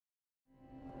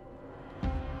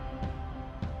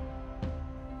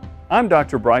I'm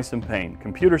Dr. Bryson Payne,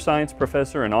 computer science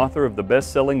professor and author of the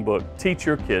best-selling book, Teach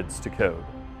Your Kids to Code.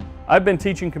 I've been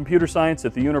teaching computer science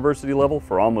at the university level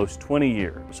for almost 20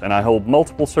 years, and I hold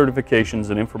multiple certifications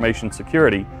in information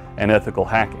security and ethical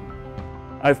hacking.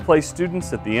 I've placed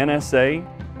students at the NSA,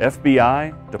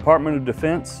 FBI, Department of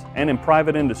Defense, and in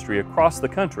private industry across the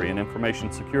country in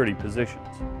information security positions.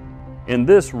 In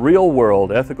this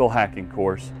real-world ethical hacking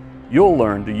course, you'll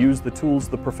learn to use the tools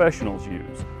the professionals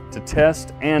use to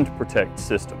test and protect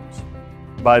systems.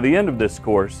 By the end of this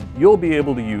course, you'll be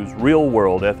able to use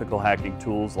real-world ethical hacking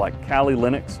tools like Kali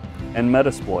Linux and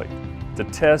Metasploit to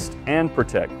test and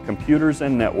protect computers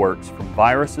and networks from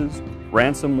viruses,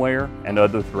 ransomware, and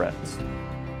other threats.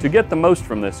 To get the most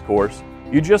from this course,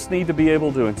 you just need to be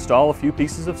able to install a few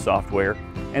pieces of software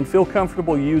and feel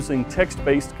comfortable using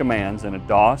text-based commands in a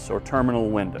DOS or terminal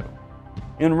window.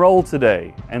 Enroll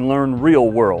today and learn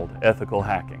real-world ethical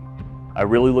hacking. I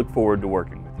really look forward to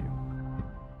working with you.